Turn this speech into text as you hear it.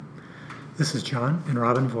This is John and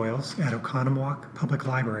Robin Voils at OCONOMOWOC Public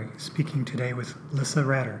Library, speaking today with Lissa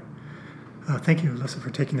Radder. Thank you, Lissa, for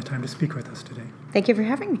taking the time to speak with us today. Thank you for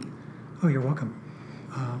having me. Oh, you're welcome.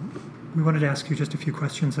 We wanted to ask you just a few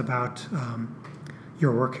questions about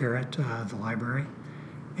your work here at the library.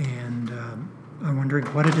 And I'm wondering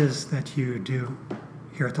what it is that you do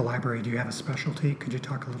here at the library. Do you have a specialty? Could you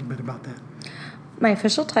talk a little bit about that? My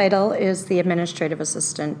official title is the administrative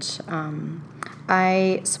assistant.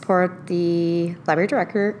 I support the library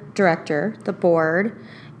director, the board,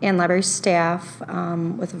 and library staff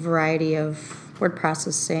with a variety of word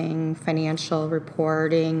processing, financial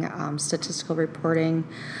reporting, statistical reporting,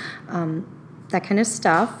 that kind of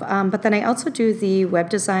stuff. But then I also do the web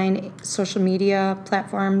design, social media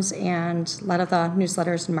platforms, and a lot of the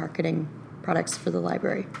newsletters and marketing products for the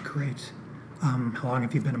library. Great. How long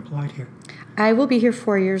have you been employed here? I will be here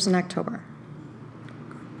 4 years in October.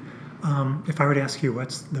 If I were to ask you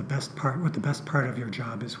what the best part of your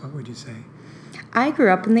job is, what would you say? I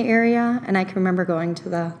grew up in the area, and I can remember going to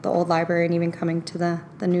the old library and even coming to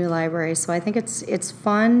the new library. So I think it's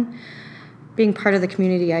fun being part of the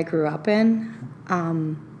community I grew up in.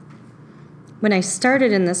 When I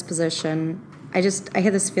started in this position, I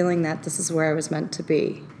had this feeling that this is where I was meant to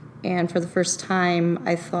be. And for the first time,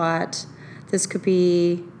 I thought this could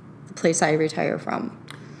be the place I retire from.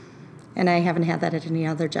 And I haven't had that at any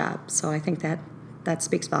other job, so I think that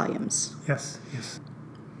speaks volumes. Yes.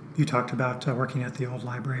 You talked about working at the old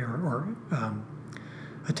library or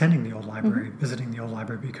attending the old library, visiting the old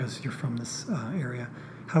library because you're from this area.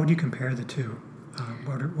 How would you compare the two?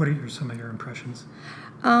 What are some of your impressions?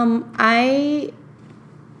 I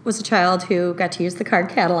was a child who got to use the card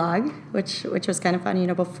catalog, which was kind of fun,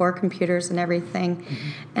 before computers and everything. Mm-hmm.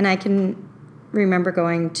 And I can remember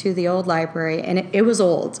going to the old library, and it was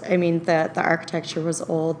old. I mean, the architecture was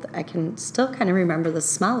old. I can still kind of remember the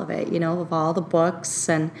smell of it, of all the books,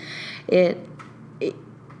 and it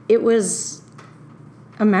was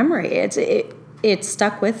a memory. It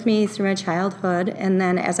stuck with me through my childhood, and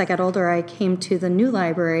then as I got older, I came to the new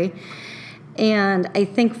library, and I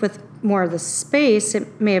think with more of the space,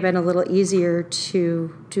 it may have been a little easier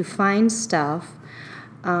to find stuff.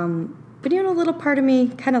 But a little part of me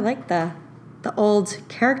kind of liked the old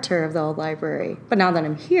character of the old library. But now that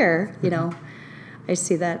I'm here, I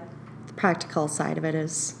see that the practical side of it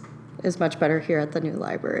is much better here at the new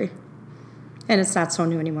library. And it's not so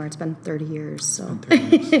new anymore. It's been 30 years. So.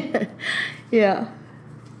 30 years. Yeah.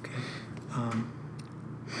 Okay.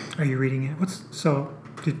 Are you reading it? Did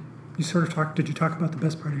you talk about the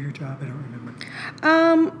best part of your job? I don't remember.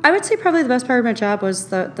 I would say probably the best part of my job was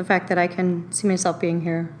the fact that I can see myself being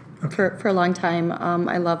here. Okay. For a long time.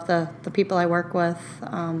 I love the people I work with.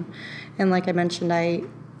 And like I mentioned, I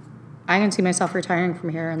can see myself retiring from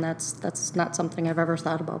here, and that's not something I've ever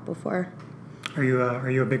thought about before. Are you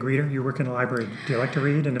a big reader? You work in a library. Do you like to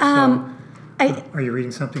read? And if so, are you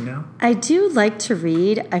reading something now? I do like to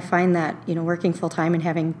read. I find that, working full-time and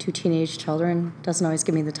having 2 teenage children doesn't always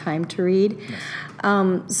give me the time to read. Yes.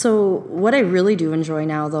 So what I really do enjoy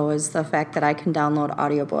now, though, is the fact that I can download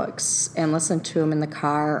audiobooks and listen to them in the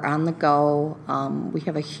car or on the go. We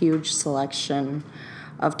have a huge selection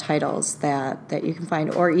of titles that you can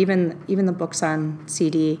find, or even the books on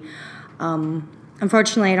CD.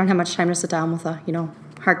 Unfortunately, I don't have much time to sit down with a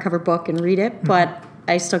hardcover book and read it, but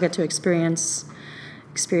I still get to experience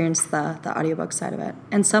the audiobook side of it.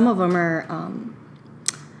 And some of them are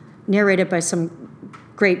narrated by some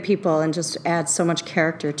great people and just add so much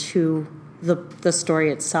character to the story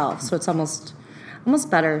itself. So it's almost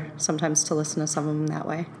better sometimes to listen to some of them that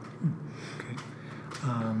way. Okay.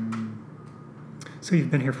 So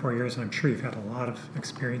you've been here 4 years, and I'm sure you've had a lot of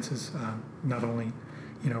experiences, not only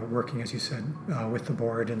working, as you said, with the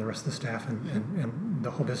board and the rest of the staff and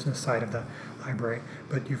the whole business side of the library,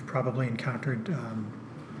 but you've probably encountered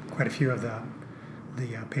quite a few of the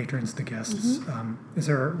patrons, the guests. Mm-hmm. Is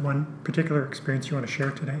there one particular experience you want to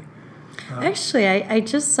share today? Actually, I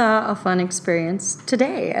just saw a fun experience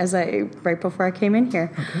today right before I came in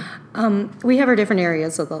here. Okay. We have our different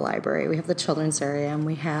areas of the library. We have the children's area, and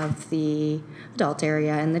we have the adult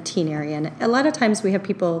area and the teen area. And a lot of times we have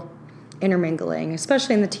people intermingling,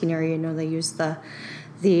 especially in the teen area. They use the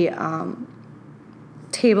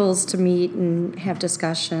tables to meet and have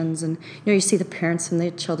discussions, and you see the parents in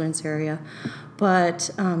the children's area.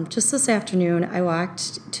 But just this afternoon, I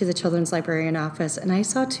walked to the children's librarian office, and I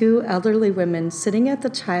saw 2 elderly women sitting at the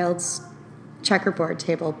child's checkerboard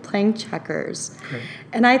table playing checkers. Great.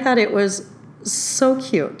 And I thought it was so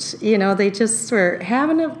cute. They just were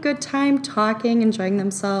having a good time talking, enjoying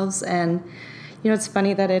themselves, and it's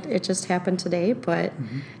funny that it just happened today, but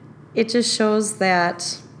it just shows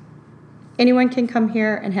that anyone can come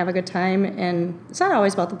here and have a good time, and it's not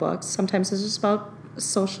always about the books. Sometimes it's just about a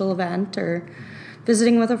social event or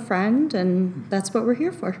visiting with a friend, and that's what we're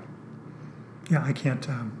here for. Yeah, I can't.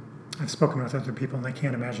 I've spoken with other people, and I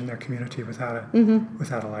can't imagine their community without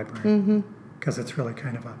a library, because it's really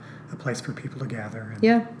kind of a place for people to gather.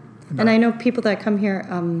 And I know people that come here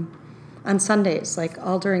on Sundays, like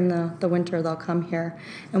all during the winter, they'll come here,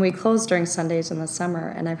 and we close during Sundays in the summer.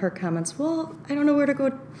 And I've heard comments, well, I don't know where to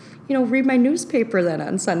go, read my newspaper then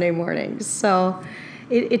on Sunday mornings. So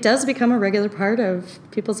it does become a regular part of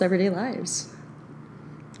people's everyday lives.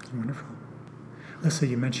 That's wonderful. Lissa,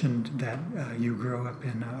 you mentioned that you grew up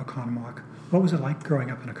in OCONOMOWOC. What was it like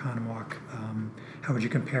growing up in OCONOMOWOC? How would you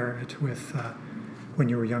compare it with when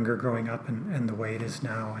you were younger growing up and the way it is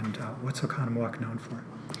now? And what's OCONOMOWOC known for?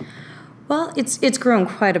 Well, it's grown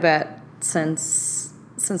quite a bit since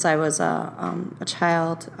I was a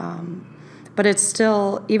child. But it's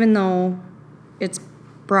still, even though it's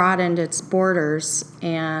broadened its borders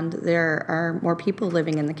and there are more people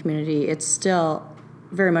living in the community, it's still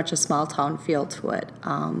very much a small town feel to it.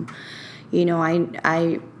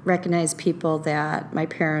 I recognize people that my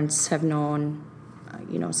parents have known,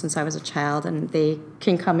 since I was a child, and they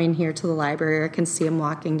can come in here to the library, or I can see them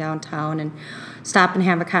walking downtown and stop and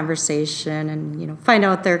have a conversation and, find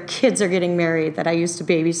out their kids are getting married that I used to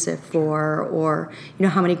babysit for, or,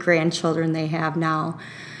 how many grandchildren they have now.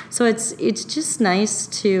 So it's just nice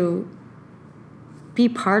to be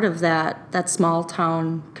part of that small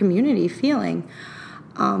town community feeling.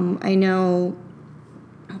 I know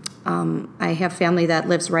I have family that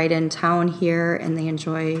lives right in town here, and they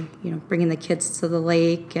enjoy, bringing the kids to the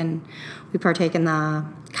lake, and we partake in the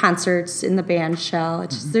concerts in the band shell.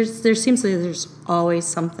 It's just, there seems like there's always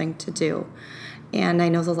something to do, and I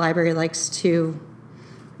know the library likes to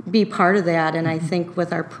be part of that. And I think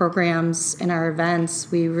with our programs and our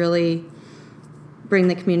events, we really bring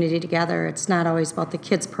the community together. It's not always about the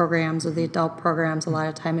kids programs or the adult programs. A lot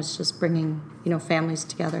of time it's just bringing, families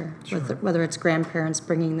together, Sure. whether it's grandparents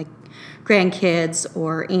bringing the grandkids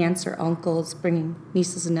or aunts or uncles bringing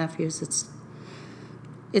nieces and nephews.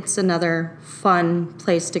 It's another fun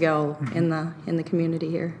place to go in the community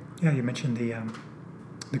here. Yeah, you mentioned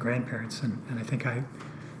the grandparents, and I think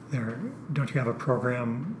don't you have a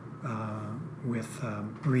program with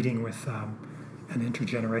reading with an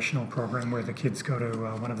intergenerational program where the kids go to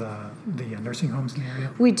one of the nursing homes in the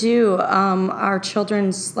area? We do. Our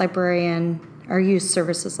children's librarian, our youth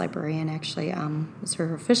services librarian, actually, is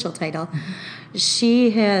her official title.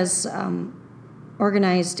 She has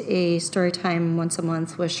organized a story time once a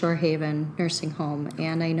month with Shorehaven Nursing Home,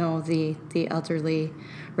 and I know the elderly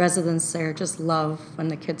residents there just love when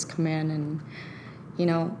the kids come in, and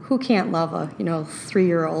who can't love a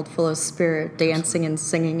 3-year-old full of spirit dancing and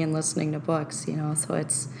singing and listening to books, so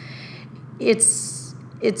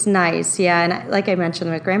it's nice. Yeah. And like I mentioned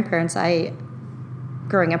with grandparents,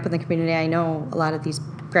 growing up in the community, I know a lot of these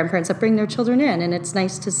grandparents that bring their children in, and it's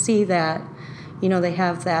nice to see that they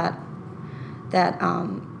have that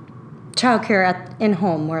child care in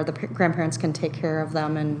home where the grandparents can take care of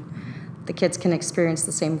them, and the kids can experience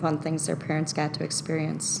the same fun things their parents got to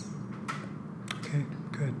experience. Okay,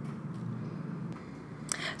 good.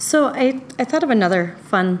 So I thought of another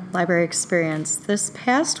fun library experience. This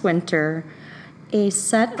past winter, a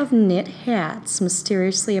set of knit hats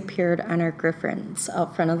mysteriously appeared on our griffins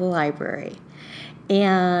out front of the library.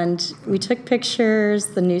 And we took pictures,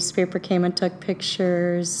 the newspaper came and took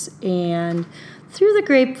pictures, and through the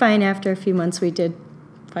grapevine after a few months we did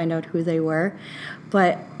find out who they were.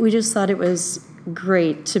 But we just thought it was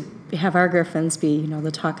great to have our griffins be,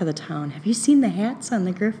 the talk of the town. Have you seen the hats on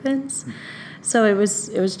the griffins? So it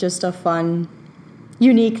was just a fun,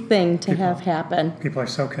 unique thing to have happen. People are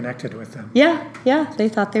so connected with them. Yeah. They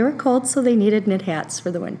thought they were cold, so they needed knit hats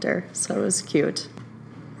for the winter. So it was cute.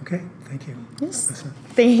 Okay, thank you. Yes. Lissa.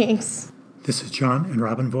 Thanks. This is John and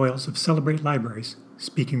Robin Voils of Celebrate Libraries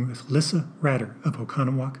speaking with Lissa Radder of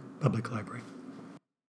OCONOMOWOC Public Library.